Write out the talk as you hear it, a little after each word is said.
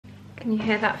Can you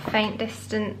hear that faint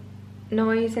distant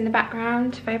noise in the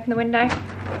background if I open the window?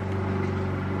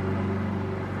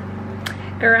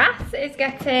 Grass is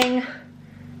getting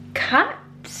cut.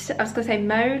 I was gonna say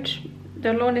mowed.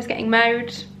 The lawn is getting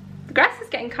mowed. The grass is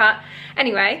getting cut.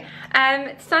 Anyway,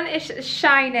 sun is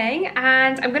shining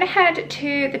and I'm gonna head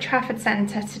to the Trafford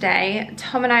Centre today.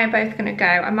 Tom and I are both gonna go.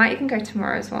 I might even go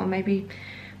tomorrow as well, maybe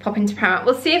pop into Primark.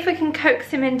 We'll see if we can coax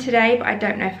him in today, but I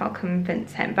don't know if I'll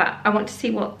convince him. But I want to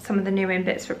see what some of the new in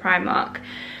bits for Primark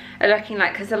are looking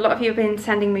like, because a lot of you have been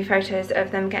sending me photos of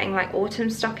them getting like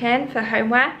autumn stock in for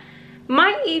homeware.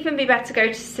 Might even be better to go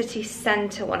to city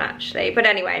centre one actually, but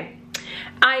anyway.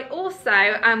 I also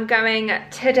am going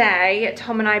today,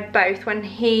 Tom and I both, when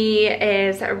he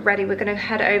is ready, we're going to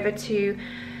head over to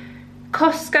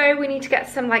Costco. We need to get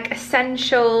some like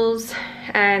essentials,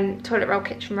 toilet roll,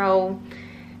 kitchen roll,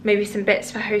 maybe some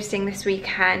bits for hosting this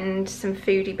weekend, some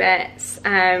foodie bits.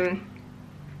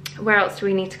 Where else do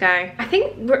we need to go? I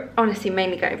think we're honestly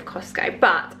mainly going for Costco,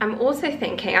 but I'm also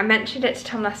thinking, I mentioned it to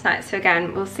Tom last night, so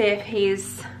again, we'll see if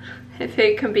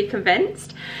he can be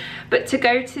convinced. But to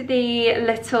go to the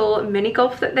little mini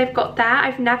golf that they've got there,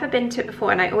 I've never been to it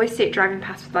before, and I always see it driving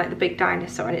past with like the big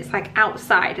dinosaur, and it's like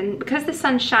outside, and because the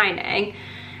sun's shining,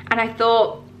 and I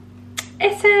thought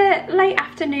it's a late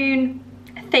afternoon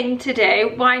thing to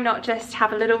do, why not just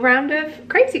have a little round of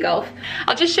crazy golf?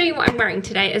 I'll just show you what I'm wearing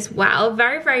today as well.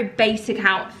 Very, very basic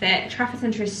outfit. Trafford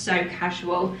Centre is so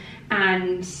casual,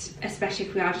 and especially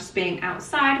if we are just being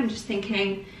outside, I'm just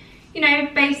thinking, you know,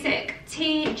 basic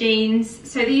tee, jeans.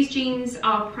 So these jeans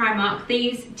are Primark.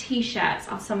 These t-shirts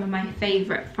are some of my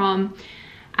favourite from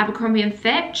Abercrombie &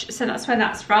 Fitch. So that's where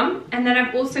that's from. And then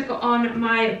I've also got on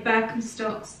my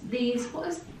Birkenstocks. These,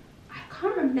 I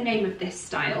can't remember the name of this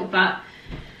style, but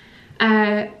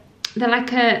they're like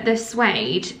the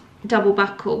suede double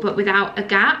buckle, but without a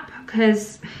gap.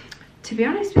 Because to be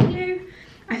honest with you,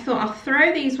 I thought I'll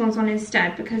throw these ones on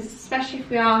instead, because especially if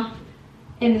we are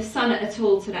in the sun at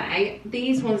all today,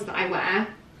 these ones that I wear,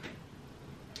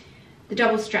 the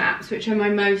double straps, which are my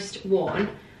most worn,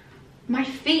 my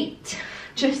feet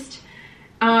just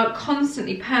are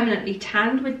constantly permanently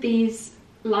tanned with these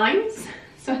lines.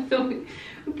 So I thought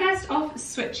we're best off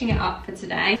switching it up for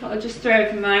today. So I'll just throw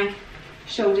over my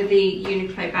shoulder the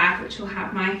Uniqlo bag, which will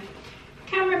have my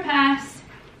camera, purse,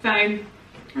 phone,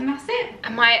 and that's it.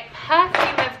 And my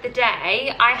perfume of the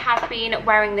day, I have been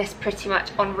wearing this pretty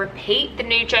much on repeat. The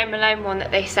new Jo Malone one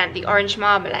that they sent, the Orange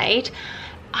Marmalade.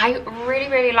 I really,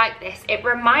 really like this. It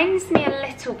reminds me a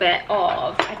little bit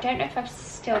of, I don't know if I've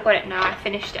still got it now, I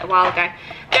finished it a while ago.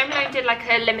 Jo Malone did like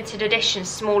a limited edition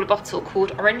smaller bottle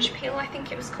called Orange Peel, I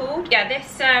think it was called. Yeah,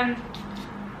 this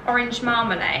Orange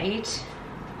Marmalade,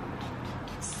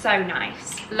 so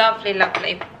nice. Lovely,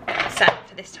 lovely scent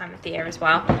for this time of the year as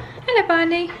well. Hello,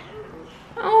 Barney.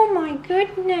 Oh my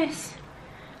goodness.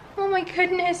 Oh my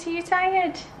goodness, are you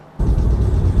tired?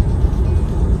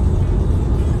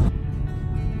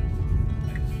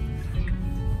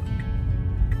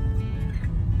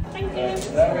 Thank you.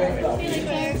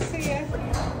 See you.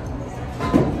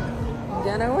 I'm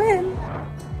gonna win.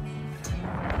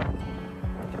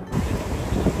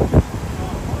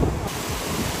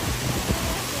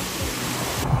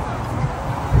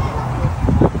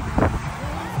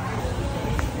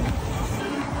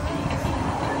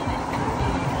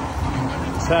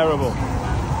 Terrible.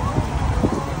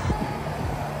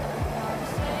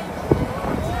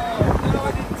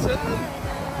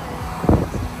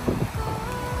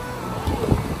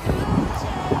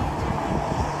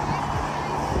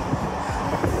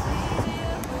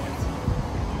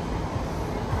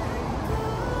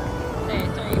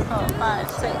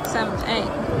 Five, 6, 7,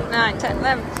 8, 9, 10,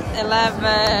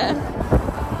 11.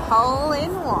 Hole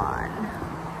in one.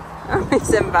 Oh,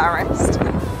 he's embarrassed.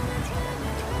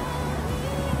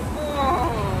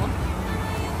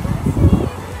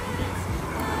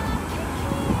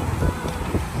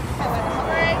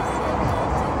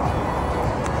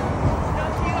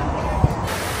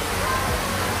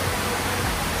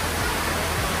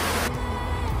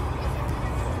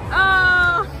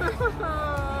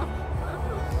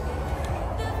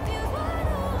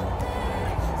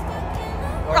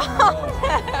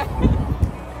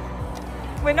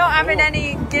 We're not having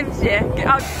any gives yet.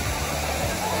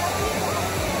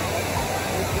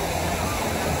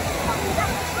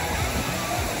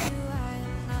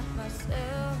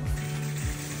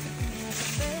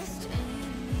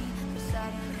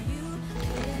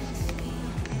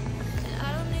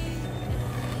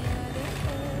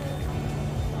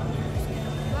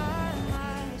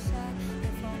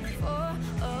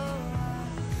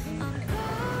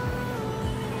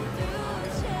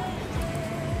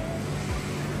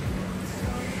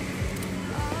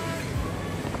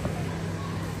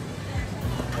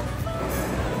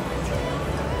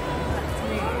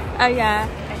 Oh yeah.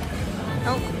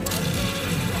 Oh.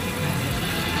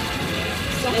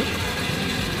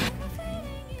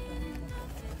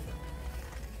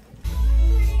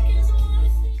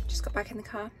 Just got back in the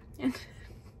car and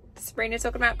Sabrina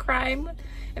talking about crime.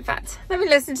 In fact, let me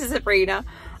listen to Sabrina.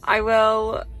 I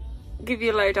will give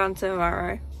you a lowdown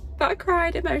tomorrow. But I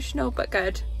cried, emotional but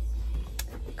good.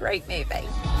 Great movie.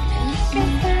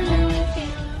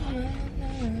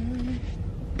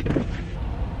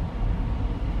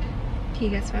 Can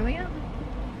you guess where we are?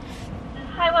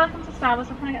 Hi, welcome to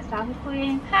Starbucks. I'm trying to get started for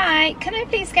you. Hi, can I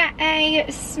please get a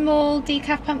small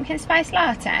decaf pumpkin spice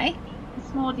latte?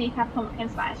 A small decaf pumpkin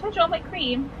spice. Do you want whipped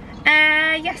cream?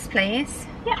 Yes please.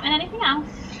 Yeah, and anything else?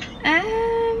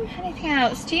 Anything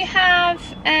else? Do you have,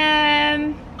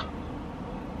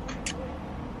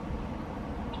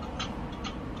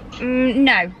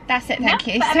 no, that's it, thank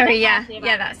you. Sorry, yeah,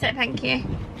 that's it, thank you.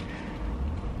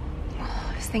 Oh,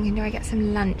 I was thinking, do I get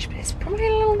some lunch? But it's probably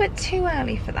a little bit too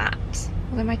early for that.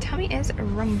 Although my tummy is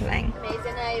rumbling.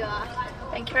 Amazing, there you are.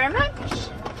 Thank you very much.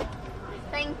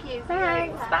 Thank you.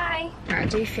 Thanks, bye. I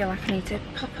do feel like I need to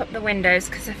pop up the windows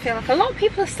because I feel like a lot of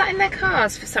people are sat in their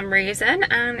cars for some reason,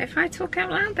 and if I talk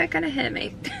out loud they're going to hear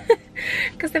me.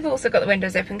 Because they've also got the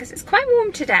windows open because it's quite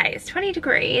warm today. It's 20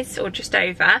 degrees or just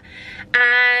over,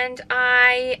 and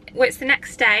well, it's the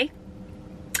next day.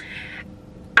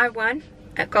 I won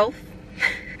at golf.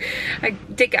 I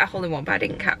did get a hole in one, but I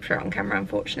didn't capture it on camera,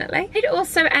 unfortunately. I did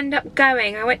also end up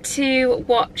going. I went to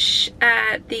watch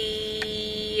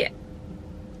the...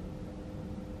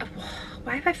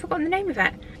 Why have I forgotten the name of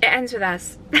it? It Ends With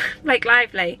Us. Blake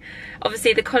Lively.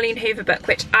 Obviously the Colleen Hoover book,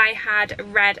 which I had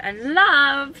read and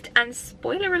loved. And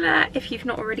spoiler alert, if you've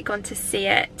not already gone to see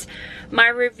it. My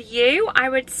review, I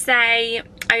would say,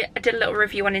 I did a little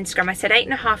review on Instagram. I said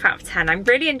 8.5 out of 10. I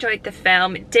really enjoyed the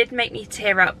film. It did make me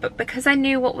tear up, but because I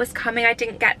knew what was coming, I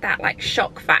didn't get that like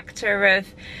shock factor of,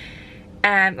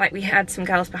 like we had some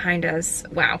girls behind us.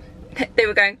 Wow. They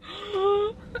were going,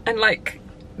 and like,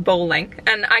 bawling,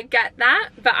 and I get that,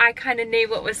 but I kind of knew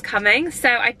what was coming, so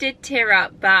I did tear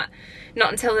up, but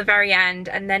not until the very end.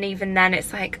 And then even then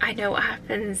it's like, I know what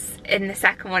happens in the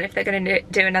second one if they're going to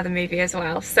do another movie as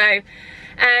well. So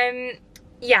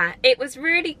yeah, it was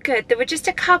really good. There were just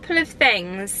a couple of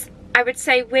things I would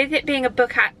say with it being a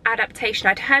book adaptation.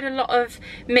 I'd heard a lot of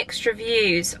mixed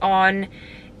reviews on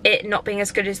it not being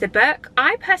as good as the book.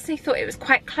 I personally thought it was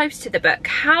quite close to the book.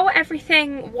 How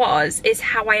everything was is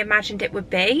how I imagined it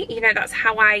would be. You know, that's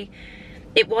how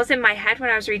it was in my head when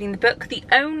I was reading the book. The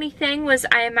only thing was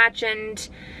I imagined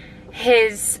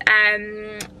his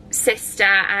sister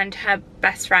and her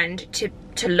best friend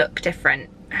to look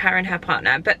different, her and her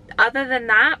partner. But other than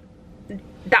that,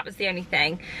 that was the only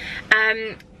thing.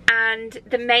 And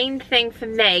the main thing for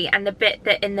me, and the bit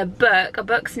that in the book, a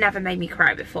book's never made me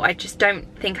cry before. I just don't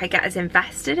think I get as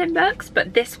invested in books,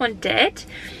 but this one did.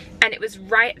 And it was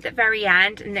right at the very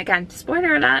end, and again,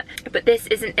 spoiler alert, but this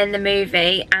isn't in the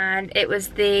movie, and it was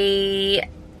the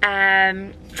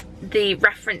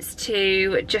reference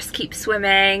to Just Keep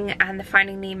Swimming and the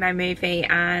Finding Nemo movie,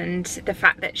 and the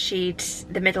fact that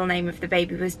the middle name of the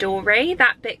baby was Dory.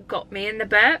 That bit got me in the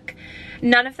book.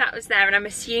 None of that was there, and I'm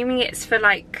assuming it's for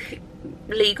like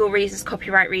legal reasons,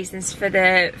 copyright reasons for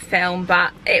the film,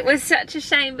 but it was such a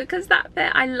shame because that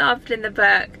bit I loved in the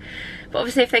book. But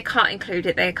obviously if they can't include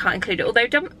it, they can't include it. Although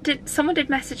someone did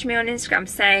message me on Instagram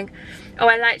saying, oh,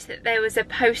 I liked that there was a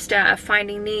poster of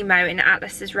Finding Nemo in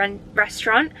Atlas's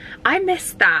restaurant. I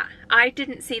missed that. I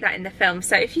didn't see that in the film.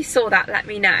 So if you saw that, let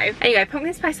me know. Anyway,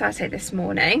 pumpkin spice latte this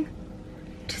morning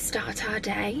to start our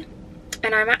day.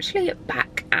 And I'm actually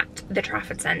back at the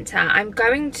Trafford Centre. I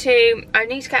need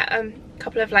to get a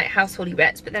couple of like householdy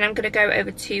bits, but then I'm going to go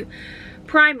over to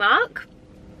PRIMARK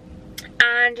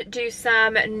and do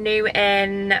some new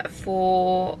in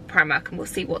for PRIMARK, and we'll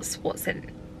see what's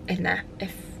in there,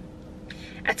 if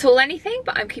at all anything.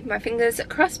 But I'm keeping my fingers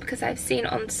crossed because I've seen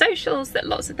on socials that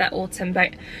lots of their autumn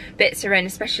bits are in,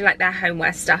 especially like their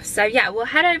homeware stuff. So yeah, we'll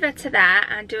head over to there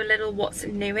and do a little what's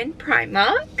new in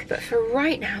PRIMARK. But for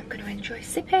right now, I'm going to enjoy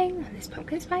sipping on this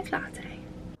pumpkin spice latte.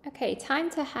 Okay, time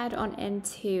to head on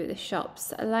into the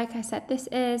shops. Like I said, this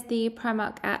is the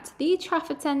Primark at the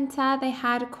Trafford Centre. They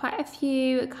had quite a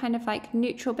few kind of like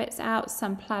neutral bits out,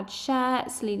 some plaid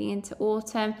shirts leading into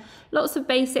autumn, lots of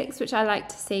basics, which I like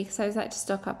to see because I always like to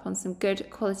stock up on some good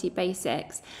quality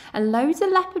basics, and loads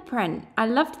of leopard print. I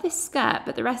loved this skirt,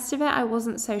 but the rest of it I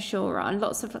wasn't so sure on.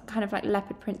 Lots of kind of like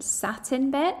leopard print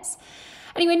satin bits.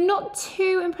 Anyway, not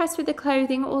too impressed with the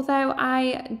clothing, although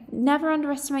I never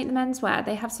underestimate the menswear.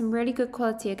 They have some really good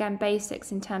quality, again,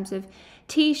 basics in terms of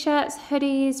t-shirts,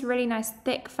 hoodies, really nice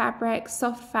thick fabrics,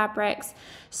 soft fabrics.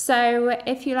 So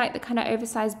if you like the kind of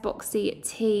oversized boxy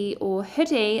tee or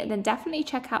hoodie, then definitely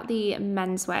check out the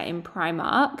menswear in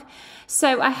Primark.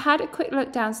 So I had a quick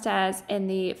look downstairs in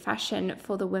the fashion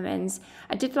for the women's.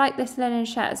 I did like this linen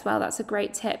shirt as well. That's a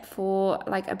great tip for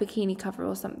like a bikini cover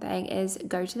or something, is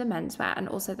go to the menswear, and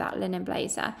also that linen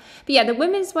blazer. But yeah, the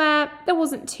women's wear, there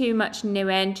wasn't too much new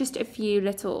in, just a few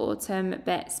little autumn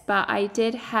bits. But I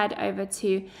did head over to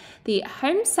the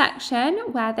home section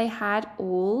where they had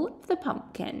all of the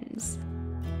pumpkins.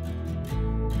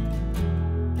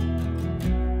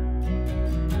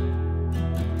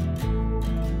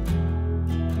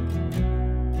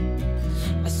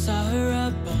 I saw her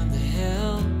up on the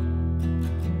hill,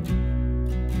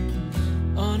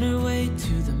 on her way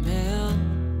to the mill,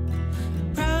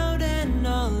 proud and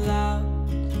all out.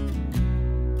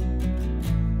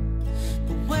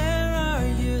 But where are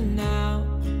you now?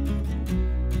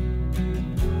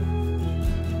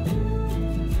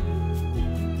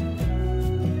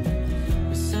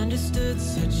 Misunderstood,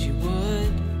 said she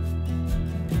would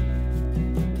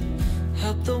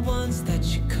help the ones that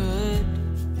she could.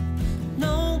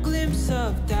 No glimpse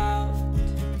of doubt.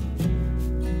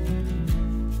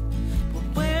 But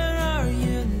where are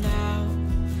you now?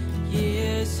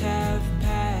 Years have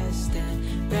passed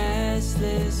and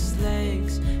restless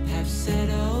legs have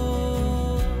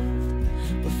settled.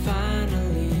 We're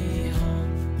finally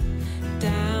home.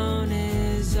 Down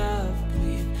is up.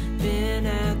 We've been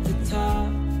at the top.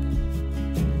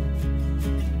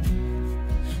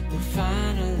 We're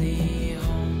finally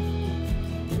home.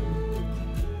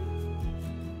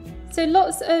 So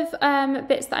lots of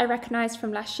bits that I recognised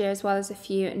from last year, as well as a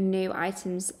few new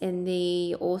items in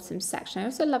the autumn section. I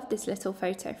also love this little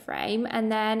photo frame.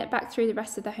 And then back through the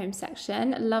rest of the home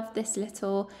section, love this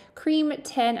little cream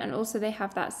tin, and also they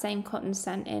have that same cotton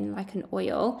scent in like an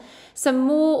oil. Some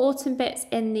more autumn bits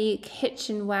in the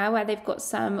kitchenware, where they've got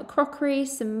some crockery,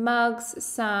 some mugs,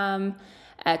 some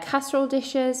casserole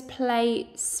dishes,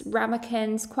 plates,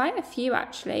 ramekins, quite a few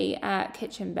actually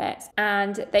kitchen bits.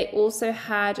 And they also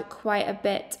had quite a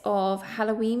bit of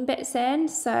Halloween bits in,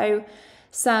 so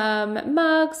some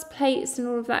mugs, plates and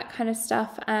all of that kind of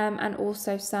stuff, and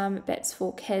also some bits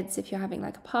for kids if you're having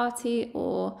like a party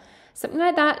or something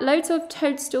like that. Loads of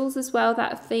toadstools as well.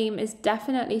 That theme is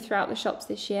definitely throughout the shops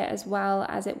this year as well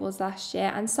as it was last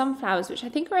year. And sunflowers, which I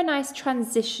think are a nice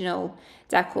transitional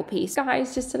decor piece.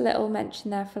 Guys, just a little mention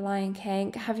there for Lion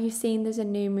King. Have you seen there's a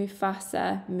new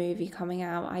Mufasa movie coming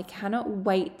out? I cannot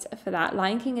wait for that.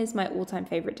 Lion King is my all-time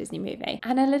favourite Disney movie.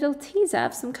 And a little teaser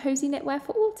of some cozy knitwear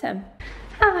for autumn.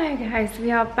 Hello guys, we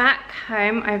are back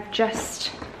home. I've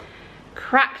just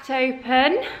cracked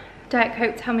open Diet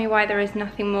Coke. Tell me why there is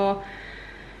nothing more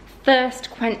thirst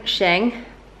quenching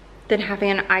than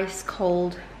having an ice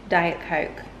cold Diet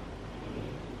Coke.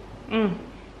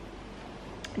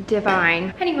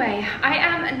 Divine. Anyway, I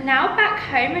am now back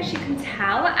home, as you can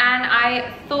tell, and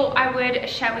I thought I would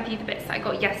share with you the bits that I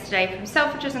got yesterday from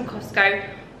Selfridges and Costco.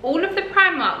 All of the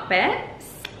Primark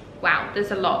bits. Wow,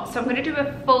 there's a lot. So I'm going to do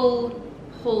a full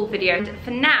haul video. And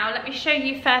for now, let me show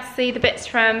you firstly the bits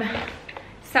from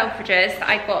Selfridges that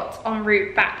I got en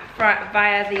route back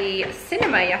via the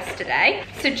cinema yesterday.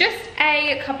 So just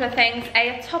a couple of things.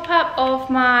 A top up of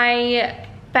my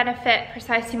Benefit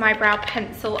Precisely My Brow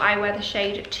pencil. I wear the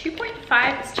shade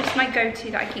 2.5. It's just my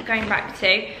go-to that I keep going back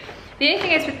to. The only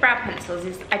thing is with brow pencils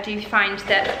is I do find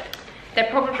that they're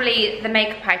probably the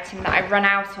makeup item that I run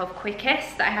out of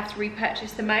quickest, that I have to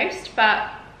repurchase the most,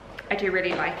 but I do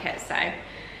really like it, so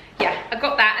yeah, I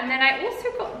got that. And then I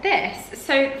also got this,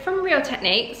 so from Real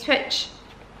Techniques, which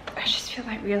I just feel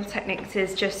like Real Techniques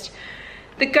is just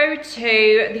the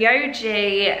go-to, the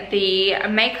OG, the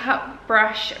makeup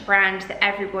brush brand that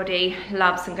everybody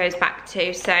loves and goes back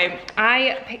to. So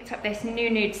I picked up this new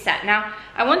nude set. Now,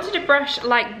 I wanted a brush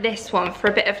like this one for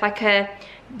a bit of like a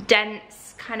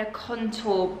dense kind of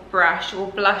contour brush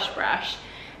or blush brush.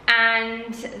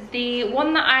 And the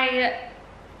one that I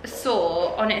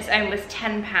saw on its own was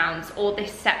 £10, or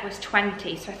this set was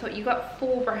 20. So I thought, you got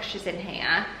 4 brushes in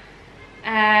here.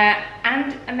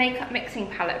 And a makeup mixing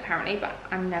palette apparently, but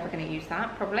I'm never going to use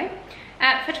that probably,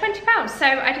 for £20. So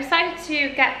I decided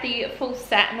to get the full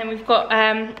set, and then we've got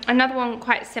another one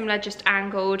quite similar, just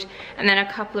angled, and then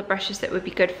a couple of brushes that would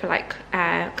be good for like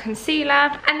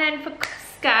concealer. And then for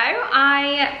Costco,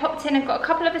 I popped in and got a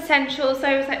couple of essentials. So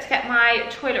I always like to get my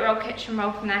toilet roll, kitchen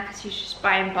roll from there, because you just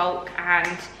buy in bulk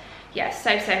and yeah, so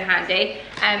handy.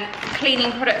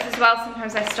 Cleaning products as well,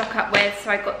 sometimes I stock up with,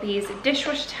 so I got these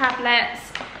dishwasher tablets,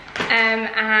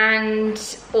 and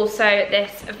also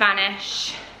this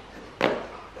Vanish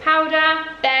powder.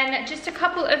 Then just a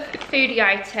couple of foodie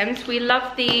items. We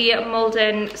love the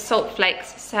Malden salt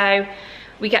flakes, so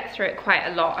we get through it quite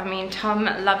a lot. I mean, Tom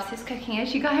loves his cooking,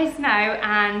 as you guys know,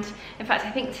 and in fact I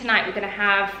think tonight we're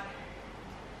gonna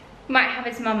might have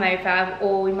his mum over,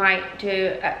 or we might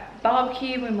do a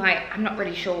barbecue. I'm not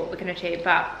really sure what we're gonna do,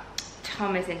 but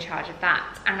Tom is in charge of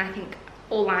that, and I think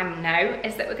all I know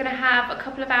is that we're gonna have a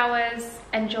couple of hours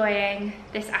enjoying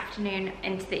this afternoon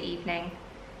into the evening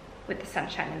with the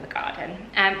sunshine in the garden.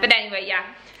 But anyway, yeah,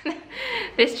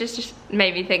 this just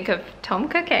made me think of Tom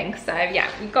cooking. So yeah,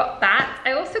 we got that.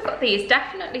 I also got these,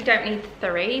 definitely don't need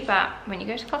 3, but when you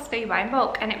go to Costco you buy in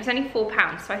bulk, and it was only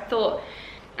 £4, so I thought,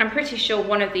 I'm pretty sure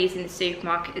one of these in the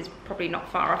supermarket is probably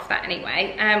not far off that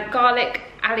anyway. Garlic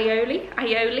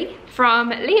aioli from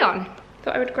Leon.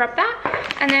 Thought I would grab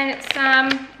that. And then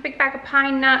some big bag of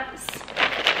pine nuts.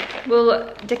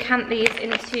 We'll decant these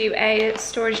into a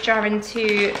storage jar in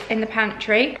the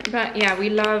pantry. But yeah, we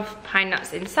love pine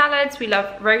nuts in salads. We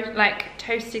love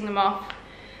toasting them off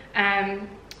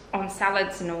on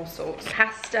salads and all sorts.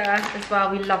 Pasta as well,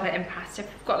 we love it in pasta.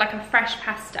 If we've got like a fresh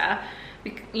pasta,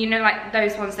 you know, like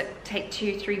those ones that take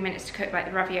 2-3 minutes to cook, like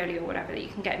the ravioli or whatever that you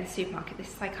can get in the supermarket.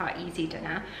 This is like our easy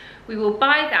dinner. We will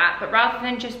buy that, but rather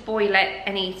than just boil it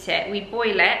and eat it, we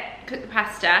boil it, cook the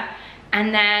pasta,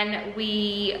 and then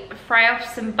we fry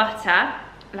off some butter,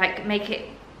 like make it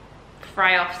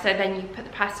fry off, so then you put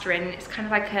the pasta in. It's kind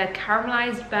of like a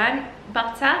caramelized burnt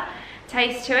butter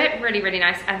taste to it. Really, really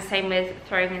nice. And same with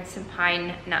throwing in some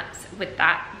pine nuts with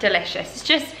that. Delicious. It's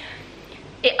just,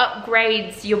 it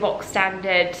upgrades your box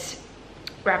standard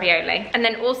ravioli. And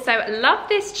then also love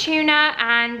this tuna,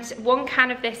 and 1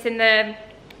 can of this in a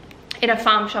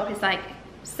farm shop is like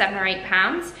 £7 or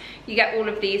 £8. You get all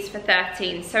of these for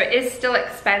 13, so it is still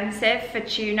expensive for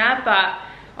tuna, but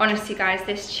honestly guys,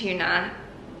 this tuna,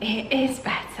 it is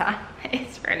better.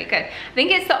 It's really good. I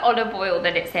think it's the olive oil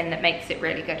that it's in that makes it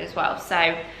really good as well.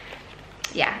 So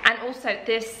yeah, and also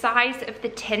the size of the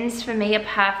tins for me are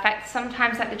perfect.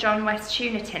 Sometimes like the John West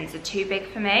tuna tins are too big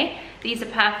for me. These are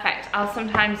perfect. I'll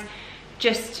sometimes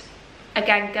just,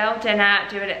 again, girl dinner,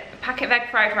 do a packet of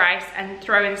egg fried rice and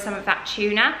throw in some of that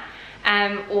tuna.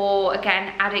 Or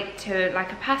again, add it to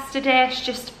like a pasta dish,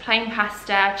 just plain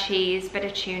pasta, cheese, bit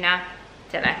of tuna,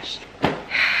 delish.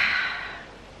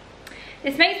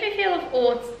 This makes me feel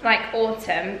of like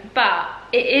autumn, but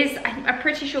it is, I'm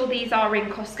pretty sure these are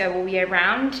in Costco all year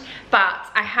round,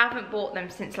 but I haven't bought them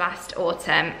since last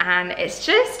autumn, and it's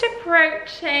just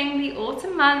approaching the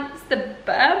autumn months. The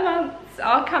burr months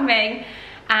are coming,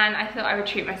 and I thought I would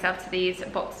treat myself to these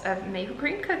box of maple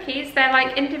cream cookies. They're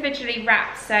like individually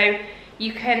wrapped, so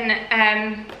you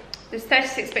can, there's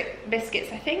 36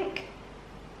 biscuits, I think.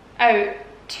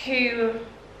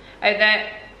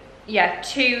 Yeah,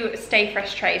 2 Stay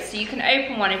Fresh trays, so you can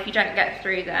open one if you don't get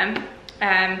through them.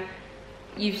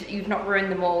 You've not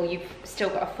ruined them all, you've still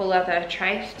got a full other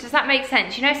tray. Does that make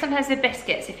sense? You know, sometimes with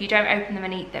biscuits, if you don't open them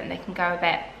and eat them, they can go a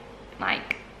bit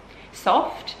like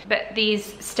soft, but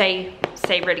these stay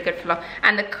really good for long.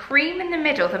 And the cream in the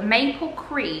middle, the maple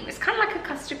cream, it's kind of like a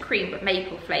custard cream but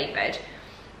maple flavored,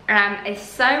 is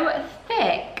so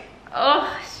thick.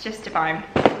 Oh, it's just divine.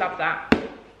 Love that.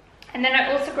 And then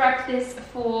I also grabbed this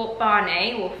for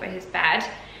Barney, or for his bed.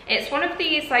 It's one of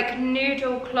these like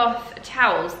noodle cloth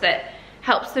towels that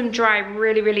helps them dry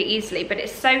really, really easily, but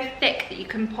it's so thick that you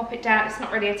can pop it down. It's not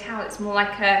really a towel, it's more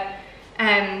like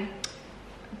a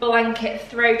blanket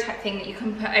throw type thing that you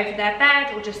can put over their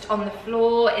bed or just on the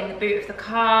floor in the boot of the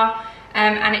car.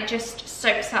 And it just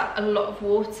soaks up a lot of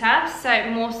water, so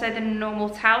more so than a normal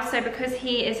towel. So because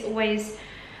he is always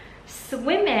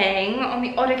swimming, on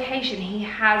the odd occasion he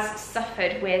has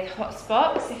suffered with hot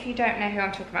spots. If you don't know who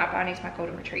I'm talking about, Barney's my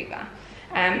golden retriever,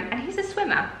 and he's a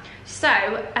swimmer. So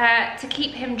to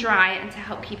keep him dry and to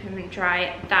help keep him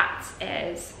dry, that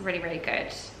is really, really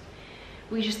good.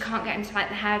 We just can't get him to like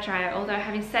the hairdryer, although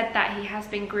having said that, he has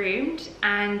been groomed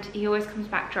and he always comes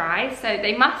back dry, so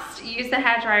they must use the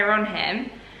hairdryer on him.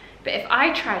 But if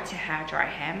I try to hairdry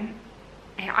him,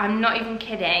 I'm not even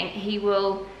kidding,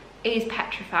 he's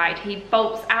petrified. He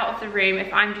bolts out of the room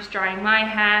if I'm just drying my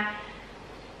hair.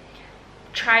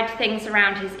 Tried things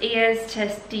around his ears to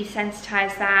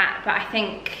desensitize that, but I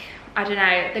think, I don't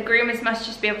know, the groomers must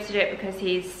just be able to do it because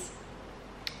he's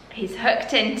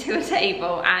hooked into a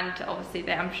table, and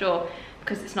obviously I'm sure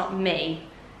because it's not me,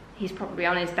 he's probably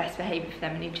on his best behavior for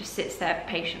them, and he just sits there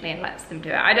patiently and lets them do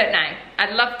it. I don't know.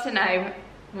 I'd love to know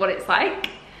what it's like,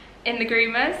 in the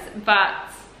groomers, but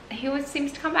he always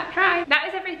seems to come back dry. That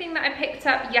is everything that I picked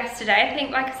up yesterday. I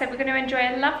think, like I said, we're going to enjoy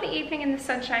a lovely evening in the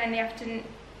sunshine in the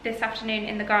this afternoon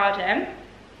in the garden.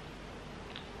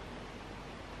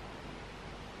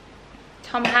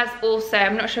 Tom has also,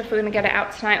 I'm not sure if we're going to get it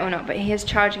out tonight or not, but he is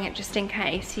charging it just in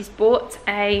case. He's bought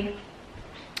a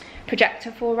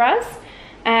projector for us,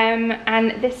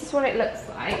 and this is what it looks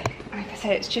like. Like I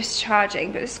said, it's just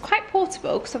charging, but it's quite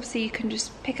portable because obviously you can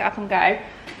just pick it up and go.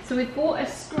 So we've bought a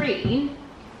screen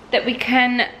that we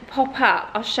can pop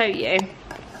up. I'll show you.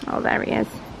 Oh, there he is.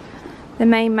 The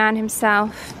main man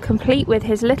himself, complete with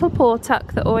his little paw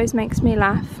tuck that always makes me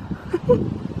laugh.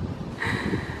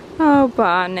 Oh,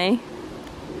 Barney.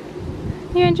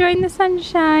 You enjoying the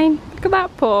sunshine? Look at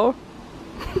that paw.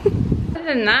 Other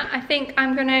than that, I think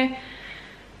I'm gonna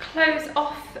close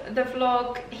off the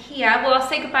vlog here. Well, I'll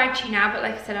say goodbye to you now, but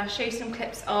like I said, I'll show you some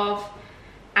clips of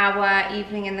our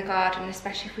evening in the garden,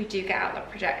 especially if we do get out that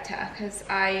projector, because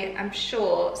I am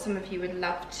sure some of you would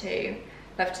love to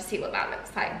see what that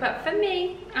looks like. But for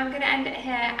me, I'm gonna end it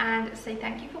here and say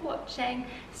thank you for watching.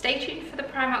 Stay tuned for the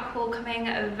Primark haul coming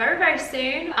very, very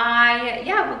soon. I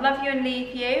would love you and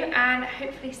leave you, and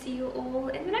hopefully see you all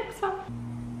in the next one.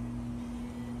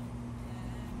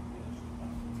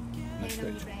 That's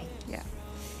good. Yeah.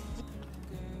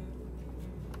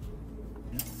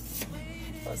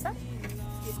 What was that?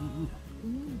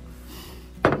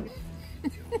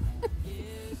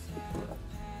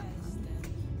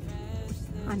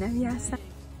 I know, yes.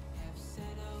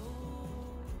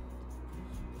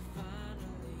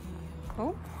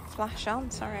 Oh, flash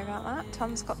on, sorry about that.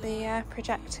 Tom's got the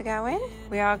projector going.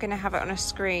 We are going to have it on a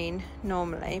screen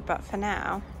normally, but for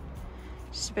now,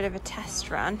 just a bit of a test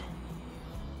run.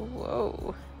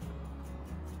 Whoa.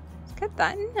 It's good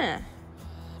that, isn't it?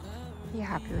 You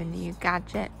happy with the new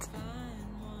gadget?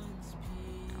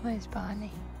 Where's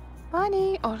Barney?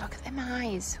 Barney! Oh, look at them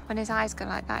eyes. When his eyes go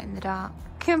like that in the dark.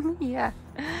 Come here.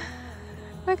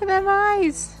 Look at them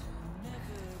eyes.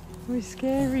 Oh,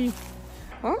 scary.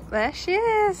 Oh, there she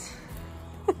is.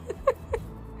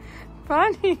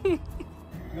 Barney.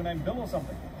 Your name Bill or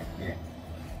something? Yeah.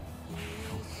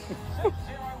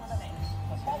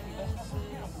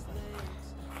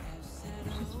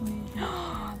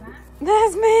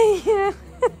 There's me.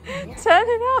 Turn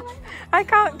it off. I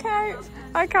can't cope.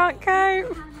 I can't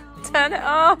cope. Turn it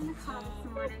off.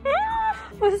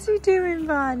 What's he doing,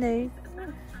 Barney?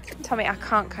 Tommy, I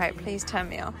can't cope. Please turn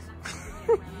me off.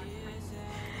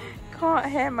 Can't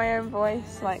hear my own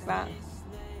voice like that.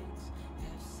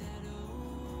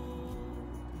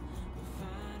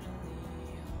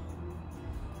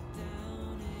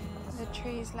 The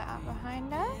trees lit up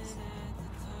behind us.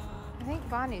 I think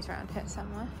Barney's around here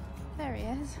somewhere. There he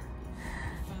is.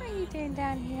 What are you doing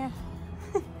down here?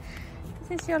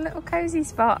 This is your little cozy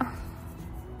spot.